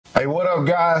Hey, what up,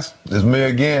 guys? It's me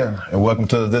again, and welcome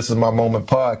to the This Is My Moment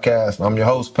podcast. I'm your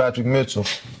host, Patrick Mitchell.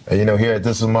 And here at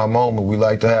This Is My Moment, we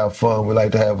like to have fun, we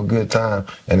like to have a good time,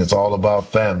 and it's all about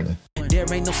family. There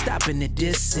ain't no stopping it.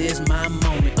 This is my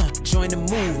moment. Join the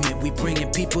movement. We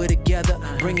bringing people together,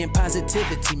 bringing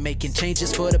positivity, making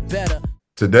changes for the better.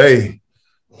 Today,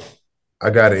 I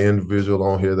got an individual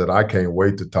on here that I can't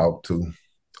wait to talk to.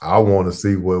 I want to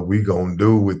see what we gonna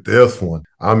do with this one.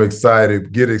 I'm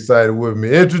excited. Get excited with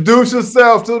me. Introduce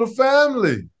yourself to the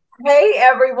family. Hey,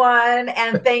 everyone,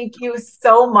 and thank you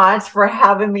so much for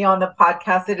having me on the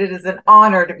podcast. It is an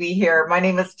honor to be here. My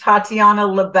name is Tatiana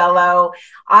Labello.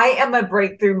 I am a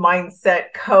breakthrough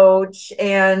mindset coach,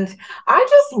 and I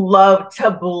just love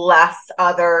to bless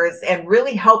others and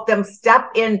really help them step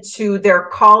into their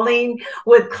calling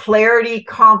with clarity,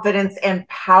 confidence, and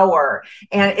power.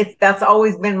 And that's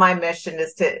always been my mission,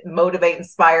 is to motivate,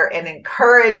 inspire, and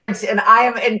encourage. And I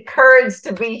am encouraged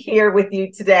to be here with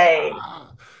you today.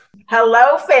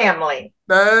 Hello, family.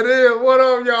 That is. What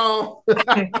up, y'all?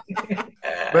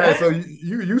 Man, so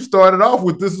you started off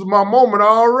with This Is My Moment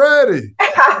already.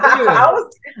 Yeah.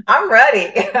 I'm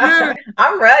ready.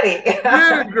 I'm ready.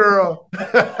 Get it, girl.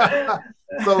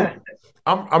 So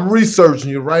I'm researching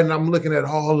you, right? And I'm looking at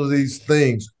all of these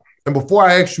things. And before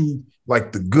I ask you,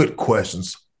 like, the good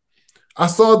questions, I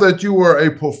saw that you were a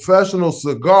professional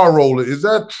cigar roller. Is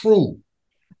that true?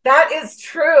 That is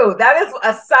true. That is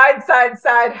a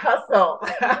side hustle.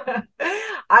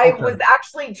 I was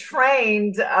actually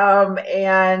trained,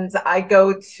 and I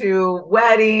go to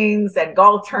weddings and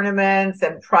golf tournaments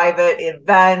and private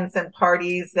events and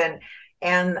parties,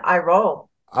 and I roll.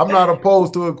 I'm not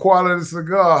opposed to a quality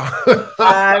cigar.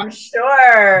 I'm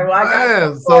sure. Well, I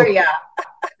got it for you.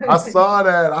 I saw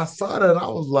that. I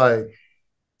was like,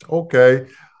 okay,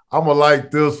 I'm gonna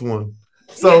like this one.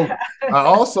 So yeah. I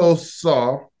also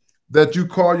saw that you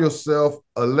call yourself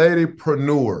a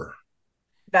ladypreneur.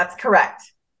 That's correct.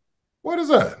 What is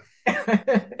that?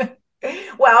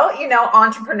 Well,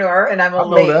 entrepreneur, and I'm a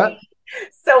lady. That.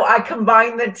 So I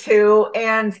combine the two.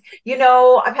 And,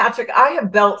 Patrick, I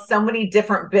have built so many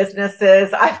different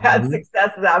businesses. I've had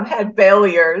successes. I've had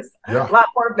failures, a lot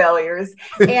more failures.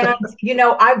 And,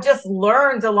 I've just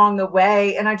learned along the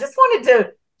way. And I just wanted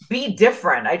to be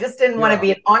different. I just didn't want to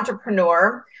be an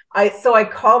entrepreneur. I used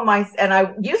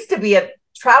to be a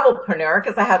travelpreneur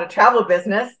because I had a travel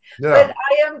business, but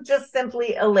I am just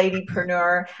simply a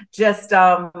ladypreneur, just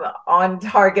on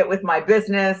target with my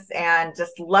business and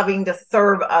just loving to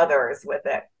serve others with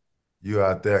it. You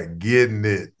out there getting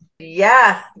it.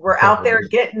 Yes, we're out there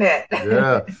getting it.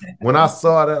 Yeah. When I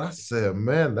saw that, I said,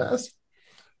 man,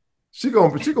 She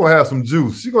gonna have some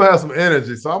juice. She gonna have some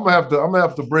energy. So I'm gonna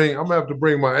have to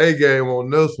bring my A game on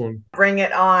this one. Bring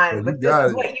it on. But this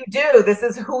is what you do. This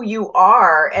is who you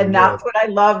are, and that's what I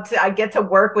love. I get to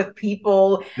work with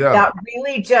people that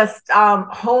really just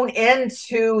hone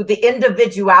into the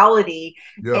individuality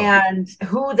and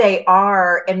who they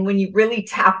are. And when you really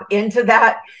tap into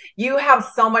that, you have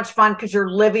so much fun because you're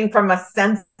living from a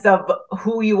sense of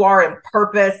who you are and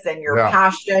purpose and your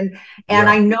passion. And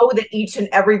I know that each and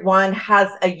every one has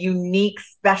a unique,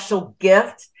 special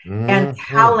gift and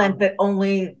talent that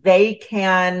only they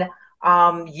can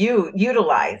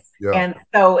utilize. And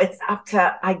so it's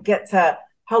I get to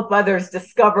help others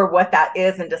discover what that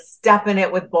is and to step in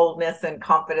it with boldness and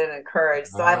confidence and courage.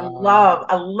 So I love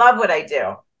what I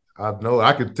do. I know.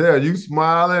 I could tell you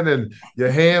smiling and your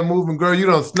hand moving, girl. You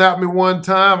done snapped me one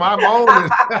time. I'm on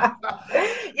it.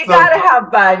 You gotta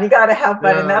have fun. You gotta have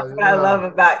fun, and that's what I love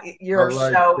about your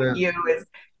show. That.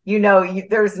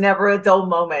 There's never a dull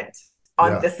moment.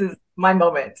 This is my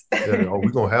moment. We're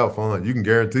gonna have fun. You can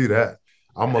guarantee that.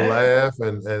 I'm gonna laugh,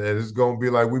 and it's gonna be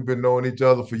like we've been knowing each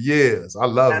other for years. I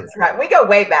love it. That's right. We go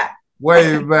way back.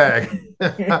 Way back.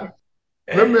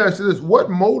 Let me ask you this. What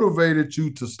motivated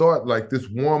you to start like this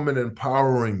woman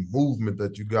empowering movement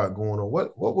that you got going on?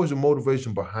 What was your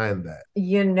motivation behind that?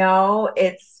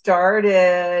 It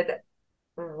started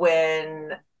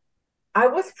when I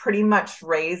was pretty much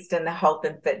raised in the health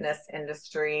and fitness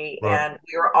industry, and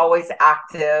we were always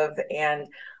active. And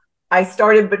I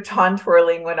started baton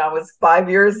twirling when I was 5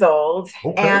 years old,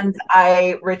 and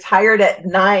I retired at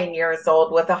 9 years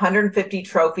old with 150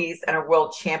 trophies and a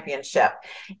world championship.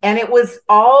 And it was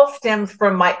all stems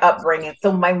from my upbringing.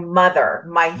 So my mother,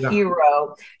 my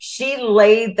hero, she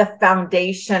laid the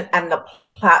foundation and the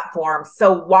platform.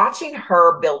 So watching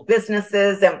her build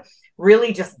businesses and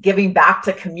really just giving back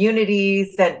to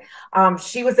communities, and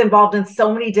she was involved in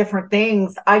so many different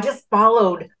things. I just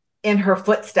followed in her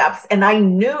footsteps. And I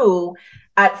knew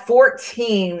at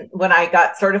 14, when I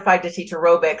got certified to teach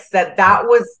aerobics, that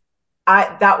was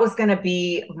that was going to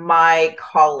be my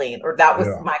calling, or that was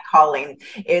my calling,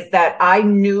 is that I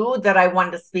knew that I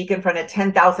wanted to speak in front of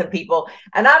 10,000 people.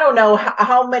 And I don't know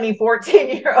how many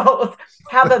 14-year-olds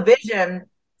have a vision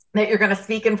that you're going to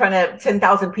speak in front of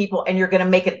 10,000 people and you're going to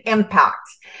make an impact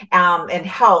in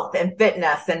health and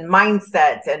fitness and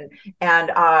mindset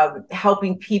and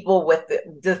helping people with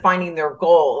defining their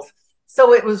goals.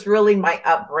 So it was really my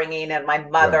upbringing and my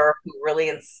mother who really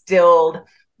instilled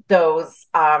those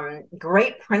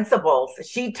great principles.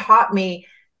 She taught me,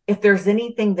 if there's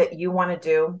anything that you want to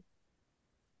do,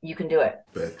 you can do it.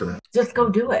 Just go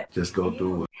do it. Just go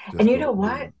do it. And you know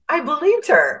what? I believed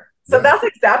her. So that's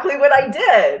exactly what I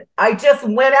did. I just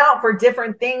went out for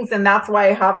different things. And that's why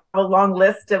I have a long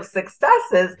list of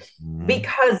successes,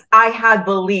 because I had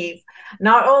belief,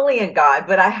 not only in God,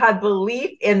 but I had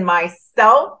belief in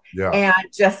myself. And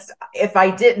just, if I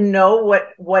didn't know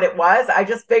what it was, I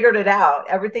just figured it out.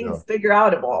 Everything's figure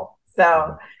outable.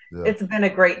 So it's been a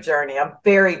great journey. I'm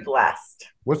very blessed.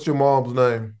 What's your mom's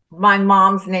name? My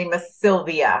mom's name is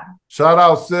Sylvia. Shout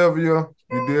out, Sylvia.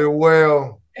 You did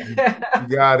well. You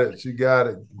got it. She got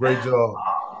it. Great job.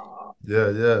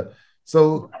 Yeah.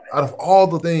 So out of all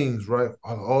the things, right?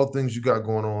 Out of all the things you got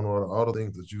going on, all the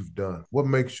things that you've done, what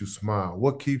makes you smile?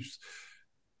 What keeps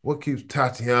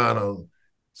Tatiana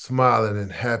smiling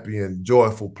and happy and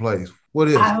joyful place? What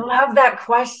is it? I love that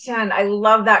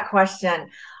question.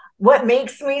 What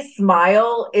makes me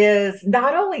smile is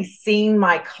not only seeing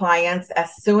my clients as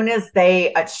soon as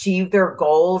they achieve their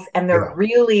goals and they're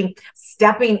really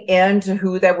stepping into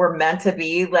who they were meant to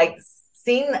be, like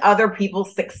seeing other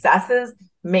people's successes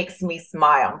makes me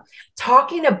smile.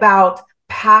 Talking about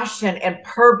passion and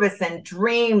purpose and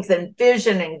dreams and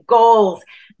vision and goals,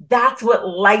 that's what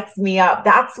lights me up.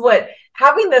 That's what,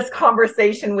 having this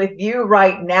conversation with you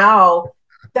right now,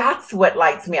 that's what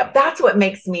lights me up. That's what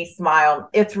makes me smile.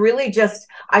 It's really just,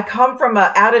 I come from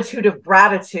an attitude of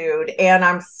gratitude, and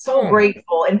I'm so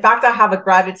grateful. In fact, I have a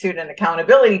gratitude and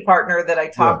accountability partner that I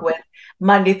talk with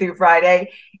Monday through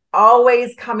Friday,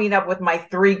 always coming up with my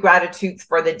 3 gratitudes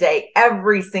for the day,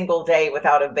 every single day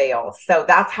without a veil. So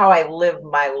that's how I live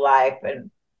my life.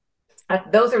 And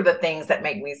those are the things that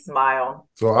make me smile.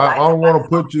 So I don't want to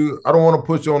put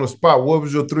you on the spot. What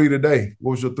was your 3 today?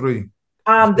 What was your 3?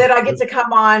 That I get to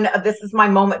come on This Is My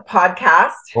Moment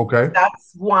podcast. Okay.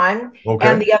 That's one. Okay.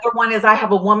 And the other one is I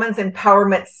have a Women's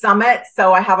Empowerment Summit.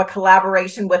 So I have a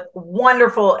collaboration with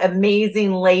wonderful,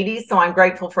 amazing ladies. So I'm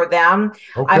grateful for them.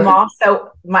 Okay. I'm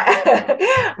also, my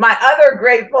other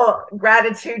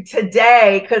gratitude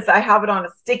today, because I have it on a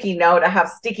sticky note. I have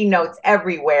sticky notes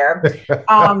everywhere.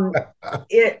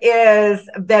 It is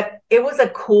that it was a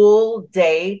cool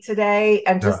day today,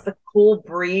 and just the cool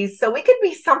breeze. So it could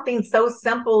be something so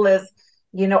simple as,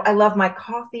 I love my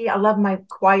coffee. I love my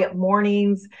quiet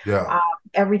mornings.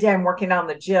 Every day I'm working on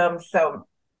the gym. So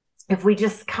if we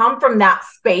just come from that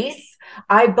space,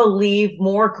 I believe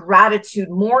more gratitude,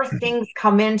 more things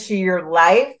come into your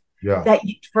life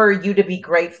for you to be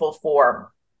grateful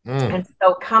for. And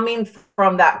so coming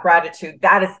from that gratitude,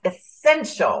 that is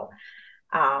essential.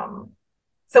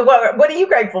 So what are you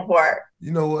grateful for?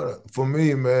 You know what? For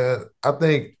me, man, I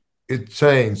think it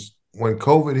changed when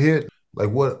COVID hit. Like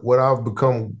what I've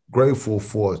become grateful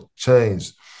for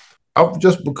changed. I've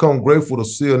just become grateful to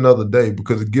see another day,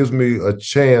 because it gives me a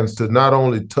chance to not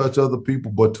only touch other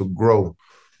people, but to grow,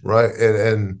 right?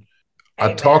 And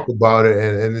I talk about it,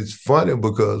 and it's funny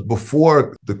because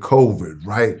before the COVID,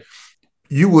 right,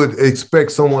 you would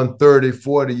expect someone 30,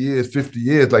 40 years, 50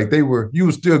 years, like you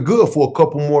were still good for a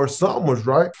couple more summers,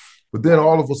 right? But then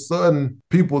all of a sudden,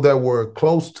 people that were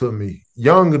close to me,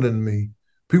 younger than me,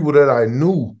 people that I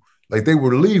knew, like they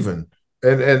were leaving.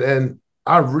 And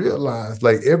I realized,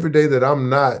 like, every day that I'm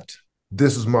not,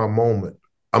 this is my moment,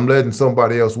 I'm letting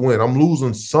somebody else win. I'm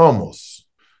losing summers.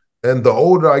 And the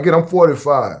older I get, I'm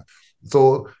 45.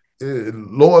 So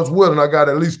Lord's willing, I got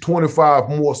at least 25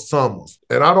 more summers.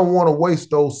 And I don't want to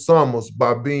waste those summers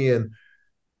by being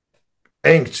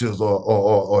anxious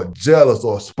or jealous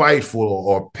or spiteful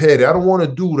or petty. I don't want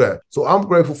to do that. So I'm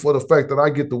grateful for the fact that I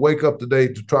get to wake up today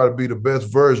to try to be the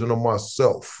best version of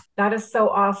myself. That is so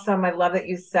awesome. I love that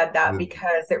you said that,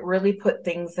 because it really put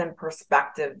things in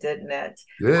perspective, didn't it?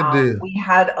 Yeah, it did. We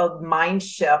had a mind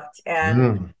shift,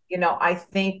 and I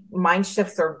think mind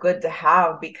shifts are good to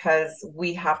have, because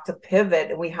we have to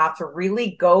pivot and we have to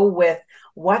really go with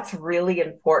what's really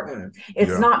important.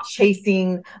 It's not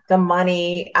chasing the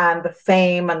money and the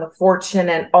fame and the fortune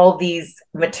and all these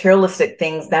materialistic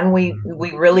things. Then we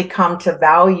really come to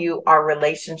value our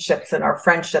relationships and our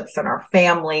friendships and our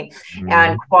family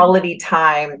and quality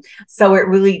time. So it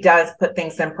really does put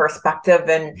things in perspective.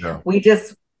 And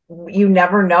you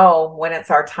never know when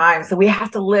it's our time. So we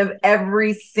have to live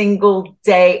every single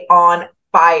day on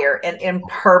fire and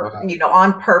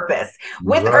on purpose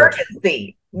with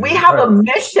urgency. We have a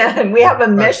mission. We have a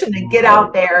mission to get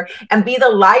out there and be the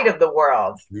light of the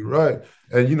world. You're right.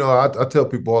 And I tell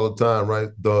people all the time, right?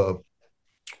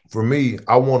 For me,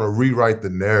 I want to rewrite the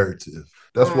narrative.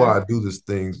 That's why I do these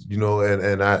things,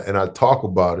 and I talk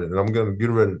about it. And I'm going to get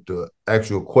ready to ask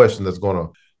you a question that's going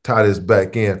to tie this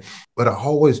back in. But I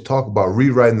always talk about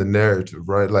rewriting the narrative,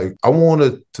 right? Like I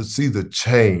wanted to see the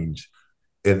change.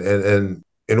 And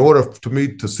in order for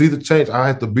me to see the change, I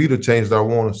have to be the change that I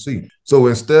want to see. So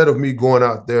instead of me going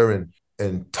out there and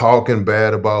talking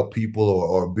bad about people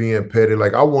or being petty,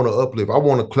 like I want to uplift. I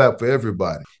want to clap for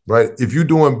everybody, right? If you're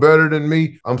doing better than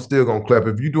me, I'm still going to clap.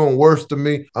 If you're doing worse than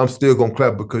me, I'm still going to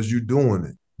clap because you're doing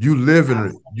it. You living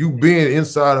it. You being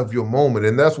inside of your moment.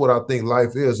 And that's what I think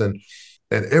life is. And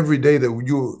every day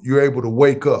that you're able to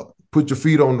wake up, put your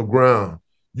feet on the ground,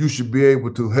 you should be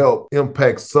able to help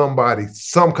impact somebody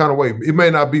some kind of way. It may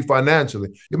not be financially.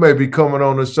 It may be coming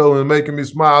on the show and making me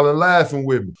smile and laughing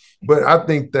with me. But I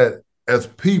think that as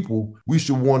people, we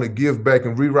should want to give back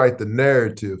and rewrite the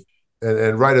narrative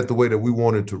and write it the way that we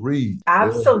want it to read.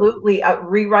 Absolutely.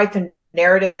 Rewrite the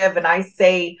narrative. And I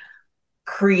say,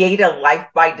 create a life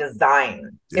by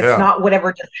design. It's not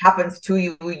whatever just happens to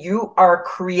you. You are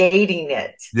creating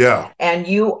it. Yeah. And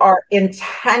you are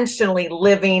intentionally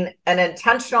living an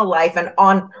intentional life and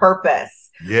on purpose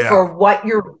for what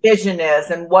your vision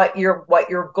is and what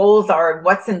your goals are and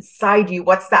what's inside you.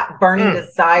 What's that burning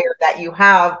desire that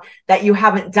you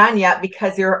haven't done yet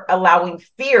because you're allowing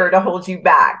fear to hold you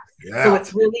back. Yeah. So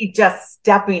it's really just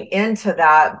stepping into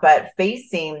that, but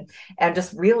facing and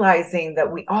just realizing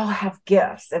that we all have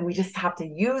gifts and we just have to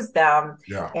use them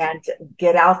and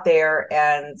get out there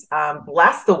and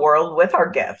bless the world with our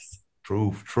gifts.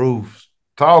 Truth.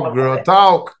 Talk, girl,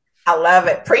 talk. I love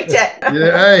it. Preach it.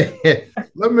 Hey,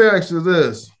 let me ask you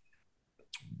this.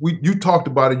 You talked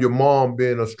about it, your mom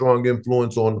being a strong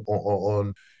influence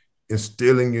on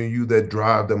instilling in you that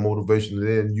drive, that motivation, and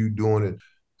then you doing it.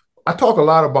 I talk a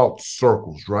lot about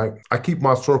circles, right? I keep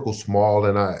my circle small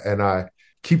and I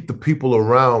keep the people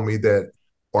around me that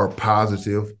are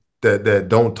positive, that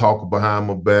don't talk behind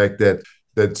my back,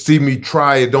 that see me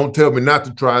try it, don't tell me not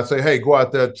to try it. Say, hey, go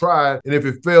out there, try it. And if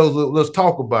it fails, let's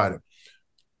talk about it.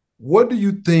 What do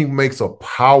you think makes a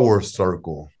power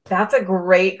circle? That's a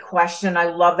great question. I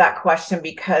love that question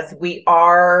because we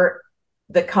are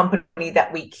the company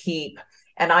that we keep.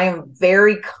 And I am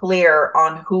very clear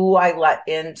on who I let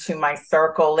into my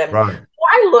circle. And what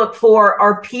I look for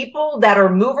are people that are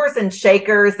movers and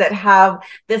shakers that have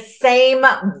the same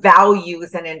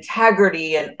values and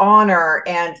integrity and honor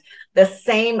and the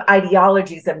same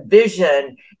ideologies and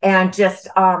vision and just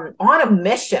on a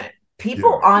mission.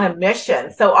 People on a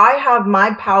mission. So I have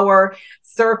my power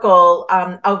circle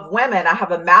of women. I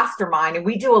have a mastermind and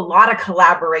we do a lot of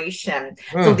collaboration.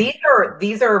 So these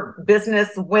are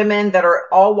business women that are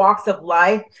all walks of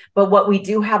life. But what we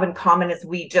do have in common is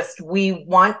we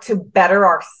want to better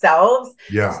ourselves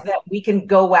so that we can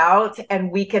go out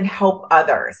and we can help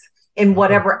others in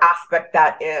whatever aspect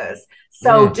that is.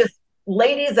 So just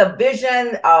ladies of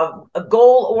vision, of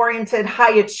goal-oriented,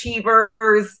 high achievers,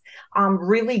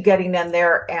 really getting in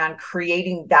there and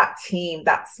creating that team,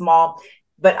 that small.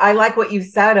 But I like what you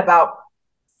said about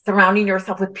surrounding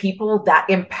yourself with people that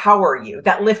empower you,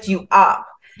 that lift you up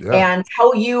and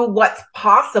tell you what's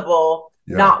possible,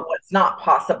 not what's not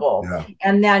possible.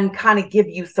 And then kind of give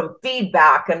you some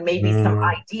feedback and maybe some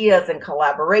ideas and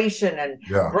collaboration and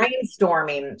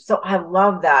brainstorming. So I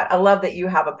love that. I love that you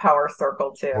have a power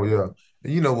circle too. Oh, yeah.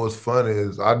 You know what's funny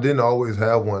is I didn't always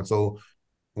have one. So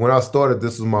when I started,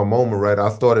 this is my moment, right? I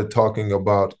started talking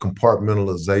about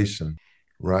compartmentalization,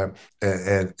 right?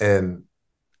 And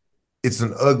it's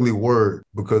an ugly word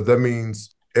because that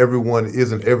means everyone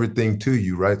isn't everything to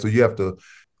you, right? So you have to,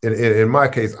 in my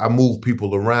case, I move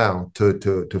people around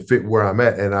to fit where I'm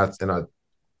at. And I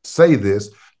say this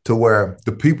to where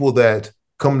the people that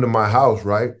come to my house,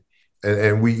 right?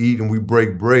 And we eat and we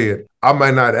break bread, I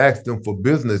might not ask them for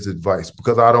business advice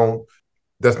because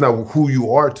that's not who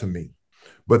you are to me.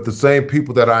 But the same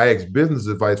people that I ask business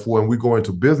advice for and we go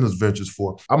into business ventures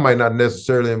for, I might not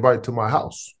necessarily invite to my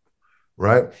house,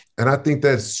 right? And I think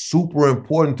that's super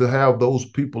important to have those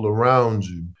people around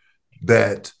you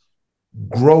that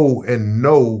grow and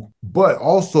know, but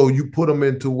also you put them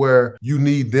into where you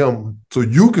need them so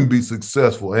you can be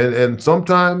successful. And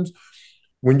sometimes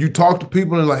when you talk to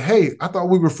people and like, hey, I thought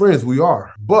we were friends, we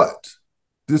are, but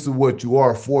this is what you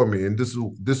are for me, and this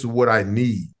is what I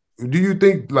need. do you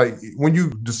think, like, when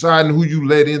you deciding who you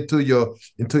let into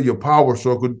your power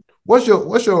circle, what's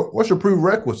your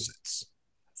prerequisites?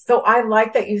 So I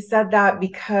like that you said that,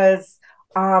 because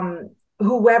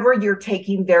whoever you're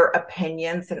taking their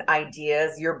opinions and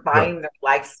ideas, you're Yeah. buying their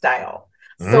lifestyle.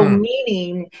 So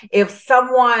meaning, if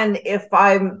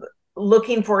I'm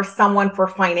looking for someone for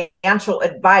financial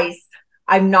advice,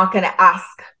 I'm not going to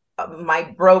ask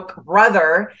my broke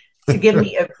brother to give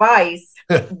me advice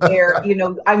where,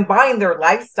 I'm buying their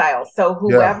lifestyle. So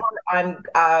whoever I'm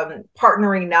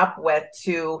partnering up with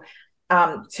to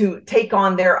take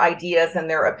on their ideas and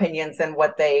their opinions and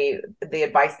the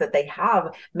advice that they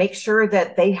have, make sure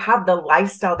that they have the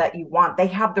lifestyle that you want. They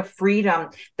have the freedom.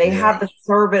 They have the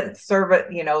servant,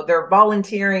 they're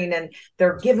volunteering and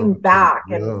they're giving back,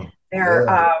 and they're,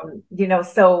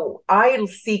 so I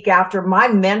seek after my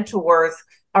mentors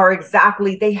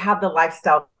they have the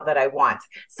lifestyle that I want.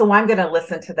 So I'm going to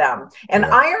listen to them. And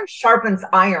iron sharpens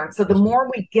iron. So the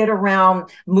more we get around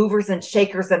movers and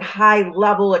shakers and high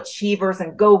level achievers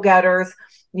and go-getters,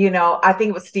 I think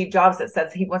it was Steve Jobs that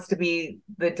says he wants to be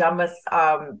the dumbest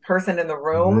person in the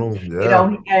room,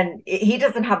 and he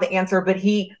doesn't have the answer, but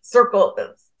he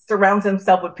surrounds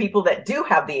himself with people that do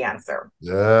have the answer.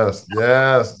 Yes.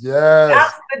 That's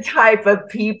the type of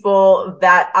people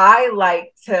that I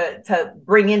like to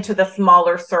bring into the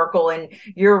smaller circle. And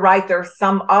you're right, there's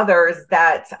some others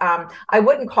that I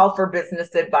wouldn't call for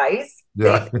business advice.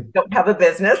 They don't have a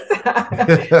business.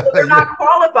 So they're not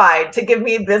qualified to give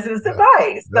me business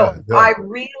advice. So I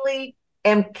really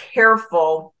am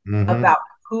careful about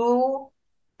who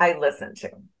I listen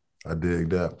to. I dig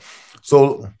that.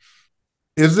 So,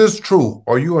 is this true?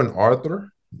 Are you an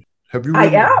author? Have you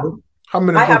written a book? How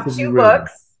many books have you written? I have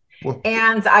 2 books,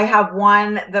 and I have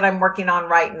one that I'm working on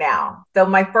right now. So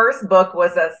my first book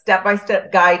was a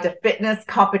step-by-step guide to fitness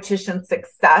competition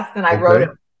success, and I wrote it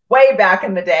way back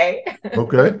in the day.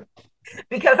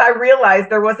 Because I realized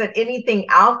there wasn't anything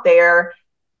out there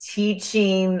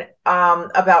teaching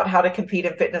about how to compete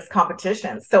in fitness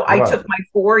competitions. So I took my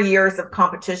 4 years of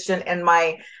competition and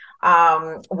my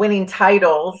winning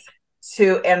titles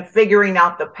and figuring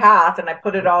out the path, and I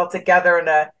put it all together in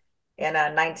a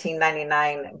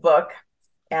 1999 book,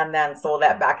 and then sold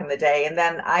that back in the day. And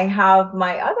then I have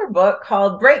my other book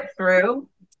called Breakthrough,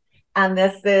 and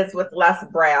this is with Les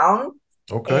Brown.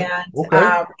 And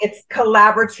it's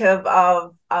collaborative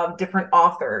of different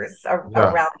authors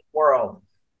around the world.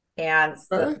 And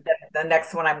the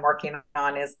next one I'm working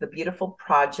on is The Beautiful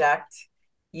Project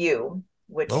You,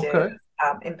 which is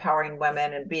empowering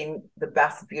women and being the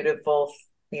best, beautiful,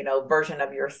 version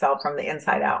of yourself from the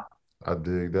inside out. I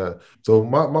dig that. So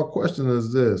my question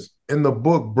is this. In the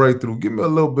book Breakthrough, give me a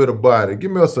little bit about it.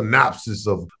 Give me a synopsis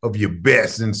of your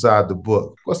best inside the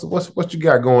book. What you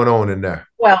got going on in there?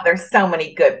 Well, there's so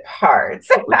many good parts.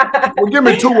 Well, give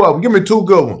me 2 of them. Give me 2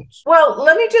 good ones. Well,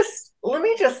 let me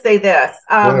just say this.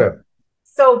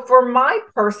 So for my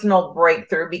personal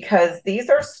breakthrough, because these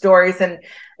are stories, and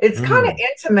it's kind of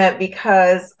intimate,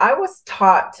 because I was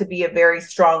taught to be a very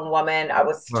strong woman. I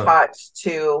was taught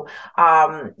to,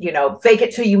 fake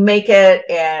it till you make it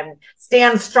and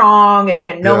stand strong,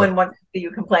 and no one wants to see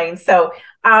you complain. So,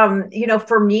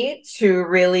 for me to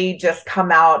really just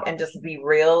come out and just be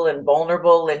real and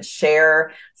vulnerable and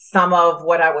share some of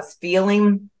what I was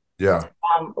feeling,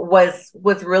 was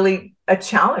really a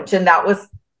challenge. And that was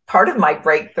part of my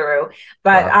breakthrough.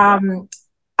 But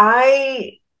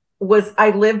I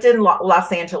lived in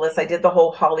Los Angeles. I did the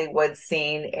whole Hollywood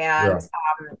scene, and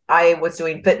I was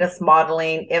doing fitness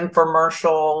modeling,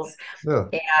 infomercials,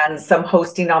 and some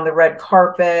hosting on the red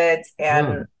carpet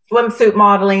and swimsuit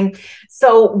modeling.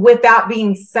 So with that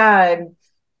being said,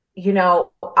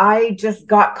 I just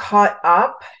got caught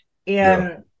up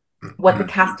in what the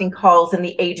casting calls and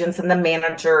the agents and the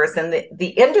managers and the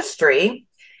industry.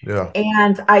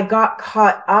 And I got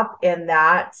caught up in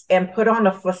that and put on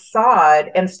a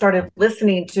facade and started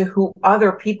listening to who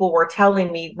other people were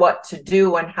telling me what to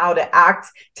do and how to act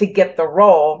to get the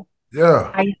role.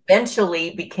 I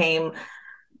eventually became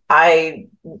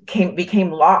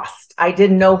lost. I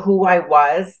didn't know who I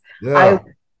was.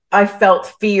 I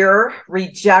felt fear,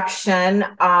 rejection,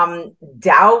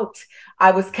 doubt. I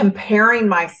was comparing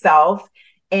myself,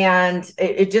 and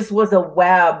it just was a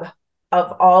web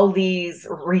of all these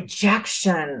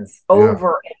rejections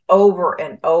over and over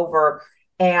and over.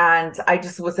 And I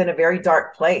just was in a very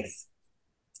dark place.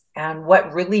 And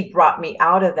what really brought me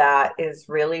out of that is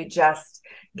really just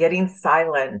getting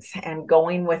silent and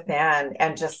going within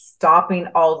and just stopping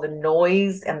all the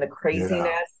noise and the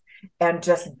craziness and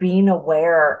just being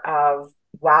aware of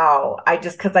wow.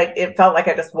 It felt like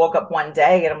I just woke up one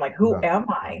day and I'm like, who am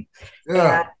I?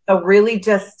 Yeah. And so really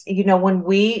just, when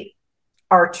we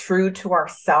are true to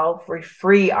ourselves, we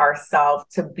free ourselves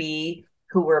to be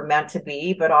who we're meant to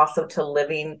be, but also to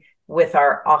living with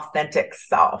our authentic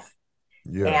self.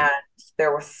 Yeah. And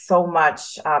there was so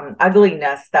much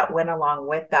ugliness that went along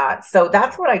with that. So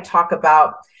that's what I talk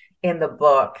about in the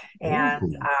book.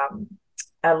 And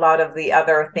a lot of the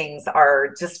other things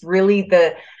are just really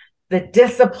the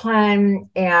discipline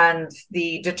and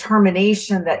the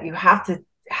determination that you have to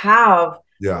have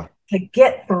to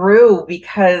get through,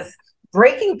 because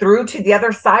breaking through to the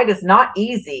other side is not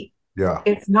easy. Yeah.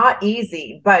 It's not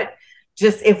easy, but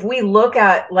just if we look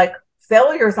at like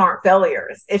failures aren't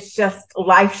failures. It's just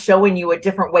life showing you a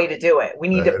different way to do it. We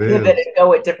need to pivot and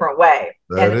go a different way.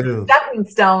 And it's a stepping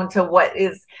stone to what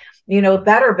is,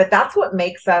 better. But that's what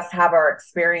makes us have our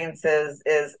experiences,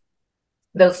 is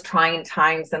those trying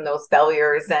times and those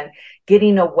failures and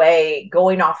getting away,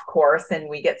 going off course, and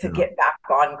we get to get back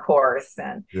on course.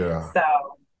 And so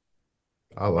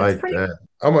I like that.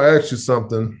 I'm gonna ask you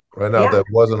something right now that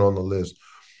wasn't on the list.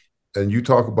 And you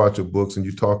talk about your books and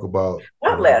you talk about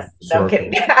what list? No, I'm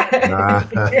kidding.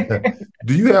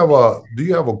 Do you have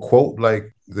a quote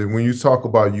like that when you talk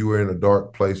about you were in a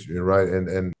dark place, right?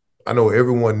 And I know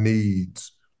everyone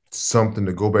needs something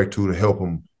to go back to help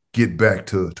them get back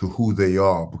to who they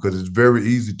are, because it's very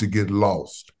easy to get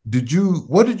lost.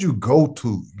 What did you go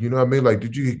to? You know what I mean? Like,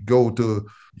 did you go to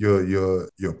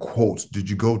your quotes? Did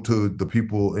you go to the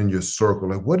people in your circle?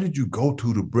 Like, what did you go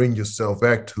to bring yourself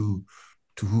back to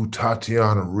who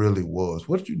Tatiana really was?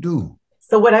 What did you do?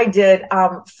 So what I did,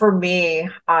 for me,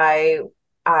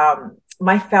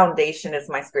 my foundation is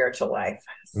my spiritual life.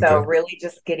 So really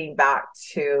just getting back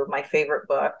to my favorite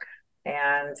book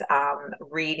and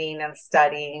reading and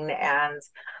studying and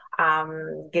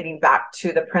getting back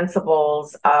to the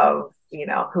principles of,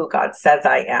 who God says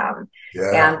I am.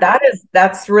 Yeah. And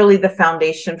that's really the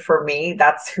foundation for me.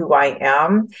 That's who I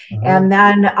am. And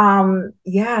then,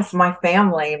 yes, my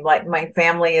family, like my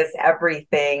family is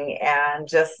everything. And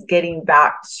just getting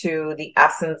back to the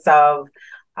essence of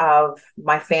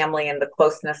my family and the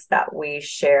closeness that we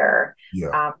share.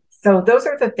 Yeah. So those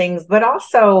are the things, but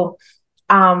also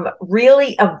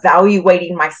really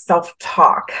evaluating my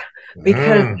self-talk.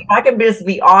 Because if I can just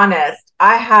be honest,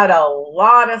 I had a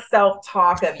lot of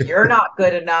self-talk of you're not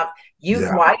good enough.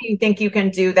 Why do you think you can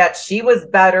do that? She was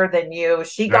better than you.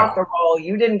 She got the role.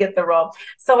 You didn't get the role.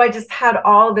 So I just had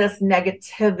all this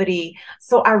negativity.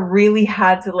 So I really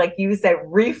had to, like you said,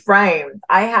 reframe.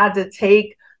 I had to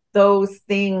take those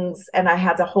things and I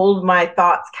had to hold my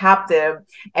thoughts captive,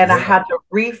 and I had to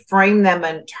reframe them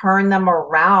and turn them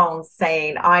around,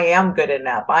 saying, I am good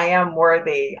enough. I am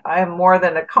worthy. I am more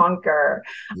than a conqueror.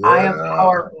 I am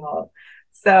powerful.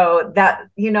 So that,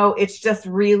 it's just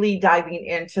really diving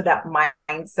into that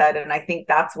mindset. And I think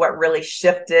that's what really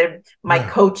shifted my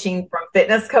coaching from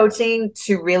fitness coaching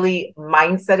to really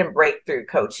mindset and breakthrough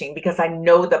coaching, because I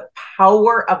know the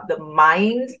power of the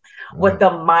mind, what the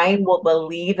mind will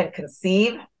believe and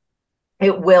conceive,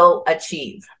 it will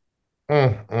achieve.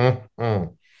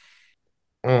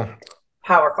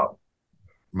 Powerful.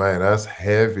 Man, that's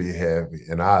heavy.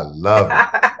 And I love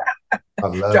it. I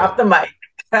love Drop the mic.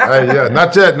 Hey, yeah,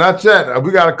 not yet.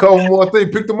 We got a couple more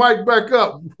things. Pick the mic back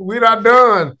up. We're not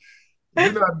done.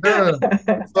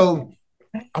 So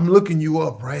I'm looking you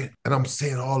up, right? And I'm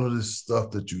seeing all of this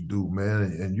stuff that you do, man.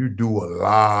 And you do a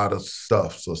lot of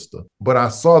stuff, sister. But I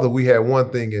saw that we had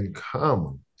one thing in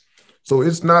common. So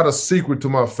it's not a secret to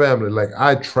my family. Like,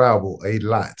 I travel a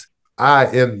lot.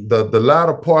 In the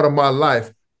latter part of my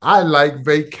life, I like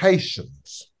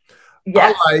vacations.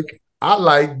 Yes. I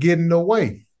like getting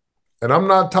away. And I'm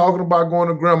not talking about going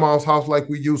to grandma's house like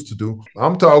we used to do.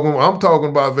 I'm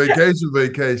talking about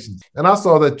vacations. And I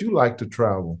saw that you like to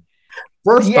travel.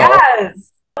 First off,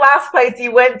 last place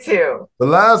you went to. The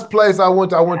last place I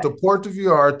went to Puerto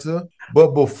Vallarta.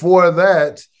 But before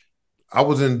that, I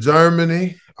was in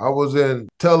Germany. I was in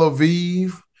Tel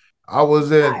Aviv. I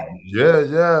was in,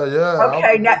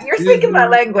 Okay, now you're speaking my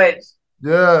language.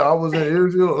 Yeah, I was in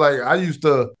Israel. Like, I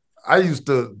used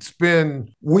to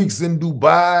spend weeks in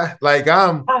Dubai. Like,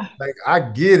 I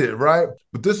get it, right?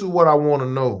 But this is what I want to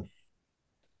know.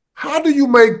 How do you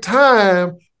make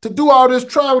time to do all this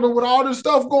traveling with all this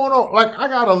stuff going on? Like, I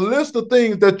got a list of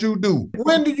things that you do.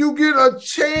 When do you get a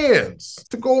chance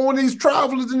to go on these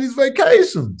travels and these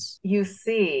vacations? You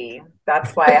see,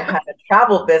 that's why I had a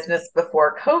travel business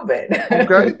before COVID.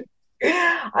 Okay.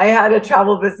 I had a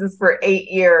travel business for 8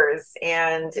 years,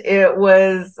 and it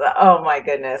was, oh my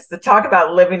goodness, to talk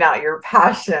about living out your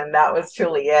passion. That was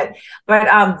truly it.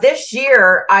 But this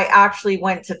year I actually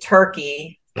went to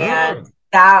Turkey, and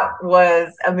that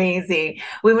was amazing.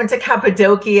 We went to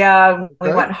Cappadocia.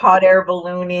 We went hot air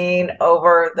ballooning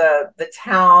over the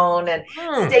town and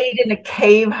stayed in a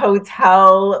cave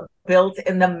hotel built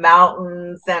in the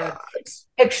mountains, and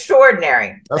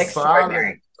extraordinary. That's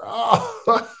extraordinary.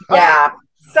 Yeah.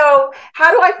 So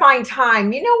how do I find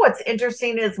time? You know, what's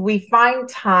interesting is we find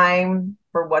time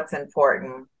for what's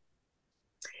important.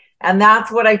 And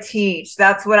that's what I teach.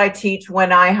 That's what I teach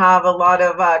when I have a lot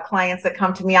of clients that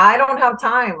come to me. I don't have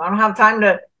time. I don't have time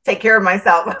to take care of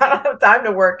myself. I don't have time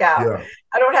to work out. Yeah.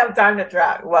 I don't have time to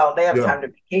travel. Well, they have time to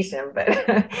vacation, but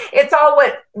it's all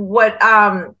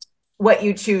what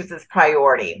you choose is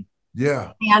priority.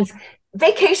 Yeah. And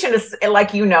vacation is,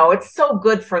 like, you know, it's so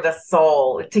good for the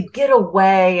soul to get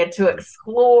away and to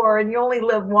explore, and you only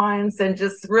live once, and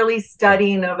just really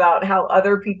studying about how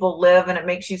other people live. And it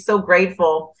makes you so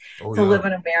grateful to live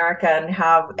in America and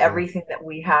have everything that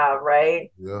we have,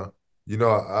 right? Yeah. You know,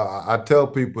 I tell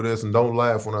people this, and don't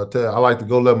laugh when I tell. I like to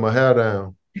go let my hair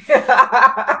down.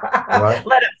 Right?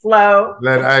 Let it flow.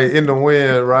 In the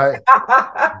wind, right?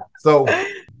 So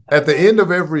at the end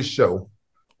of every show,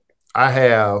 I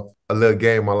have a little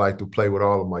game I like to play with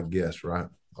all of my guests, right?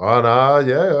 Oh no,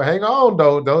 yeah, hang on,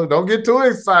 don't get too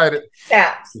excited.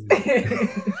 Yes.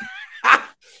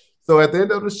 So at the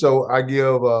end of the show, I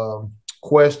give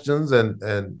questions,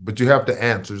 but you have to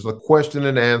answer. It's a question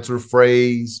and answer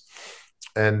phrase,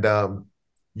 and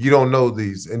you don't know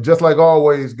these. And just like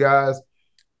always, guys,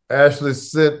 Ashley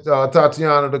sent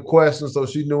Tatiana the question, so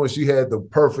she knew and she had the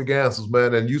perfect answers,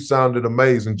 man. And you sounded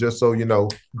amazing, just so you know.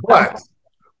 But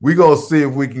we're gonna see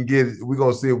if we can get it. We're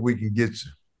gonna see if we can get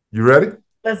you. You ready?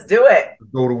 Let's do it.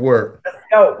 Let's go to work. Let's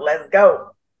go. Let's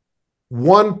go.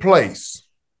 One place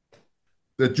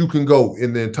that you can go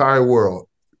in the entire world,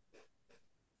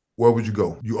 where would you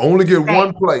go? You only get Spain.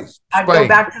 One place. I'd go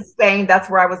back to Spain. That's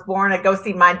where I was born. I'd go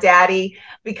see my daddy,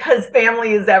 because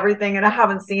family is everything, and I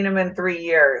haven't seen him in 3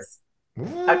 years.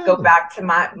 I'd go back to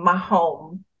my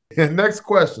home. And next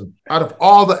question. Out of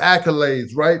all the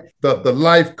accolades, right? The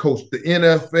life coach, the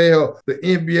NFL, the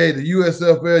NBA, the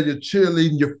USFL, your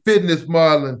cheerleading, your fitness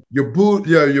modeling, your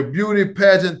beauty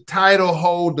pageant title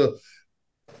holder,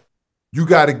 you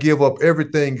got to give up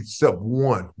everything except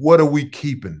one. What are we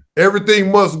keeping?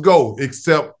 Everything must go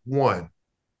except one.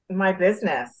 My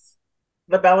business,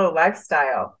 Labello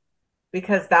Lifestyle,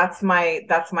 because that's my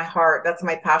heart. That's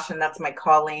my passion. That's my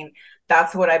calling.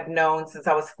 That's what I've known since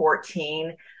I was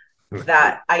 14.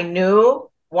 That I knew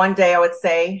one day I would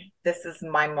say, this is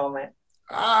my moment.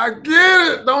 I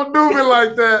get it. Don't do me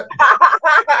like that.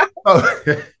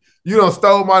 Okay. You done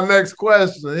stole my next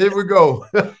question. Here we go.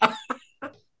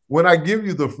 When I give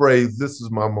you the phrase, this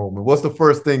is my moment, what's the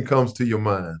first thing comes to your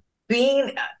mind?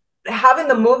 Having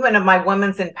the movement of my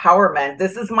women's empowerment.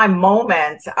 This is my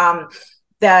moment.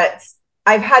 That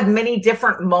I've had many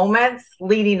different moments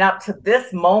leading up to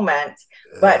this moment,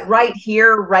 but right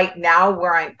here, right now,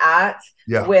 where I'm at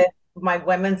with my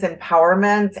women's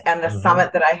empowerment and the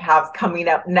summit that I have coming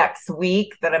up next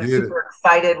week that I'm super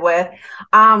excited with,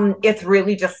 it's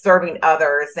really just serving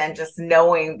others and just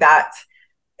knowing that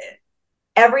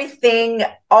everything,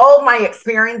 all my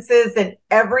experiences and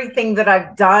everything that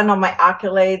I've done, all my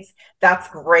accolades, that's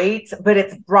great, but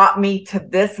it's brought me to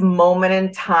this moment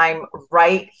in time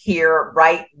right here,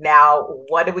 right now.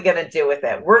 What are we going to do with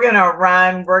it? We're going to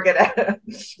run. We're going to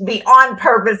be on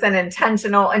purpose and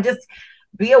intentional and just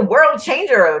be a world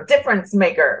changer, a difference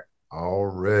maker.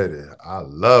 Already. I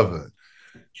love it.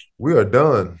 We are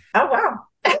done. Oh, wow.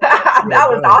 That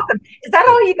was awesome. Is that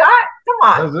all you got? Come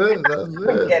on. That's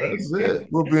it. That's it.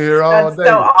 We'll be here all day. That's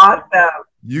so awesome.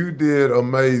 You did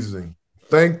amazing.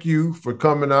 Thank you for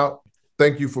coming out.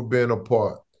 Thank you for being a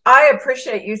part. I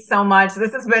appreciate you so much.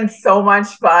 This has been so much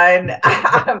fun.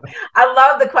 I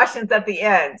love the questions at the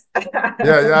end.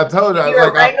 Yeah, I told you.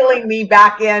 You're wrangling me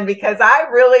back in because I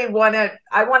really want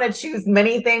to choose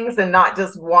many things and not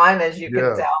just one, as you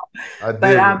can tell.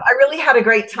 I really had a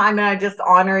great time, and I just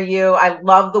honor you. I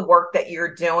love the work that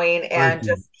you're doing, and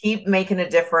just keep making a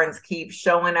difference, keep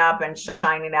showing up and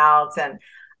shining out. And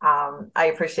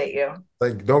I appreciate you.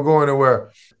 Thank you. Don't go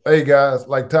anywhere. Hey guys,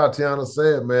 like Tatiana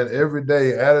said, man, every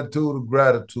day, attitude of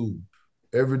gratitude.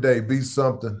 Every day, be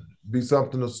something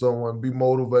to someone, be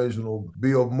motivational,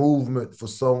 be a movement for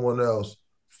someone else.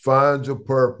 Find your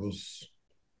purpose.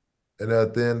 And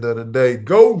at the end of the day,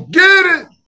 go get it.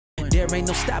 There ain't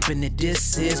no stopping it.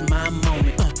 This is my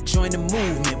moment. Join the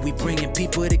movement, we bringing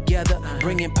people together,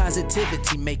 bringing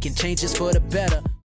positivity, making changes for the better.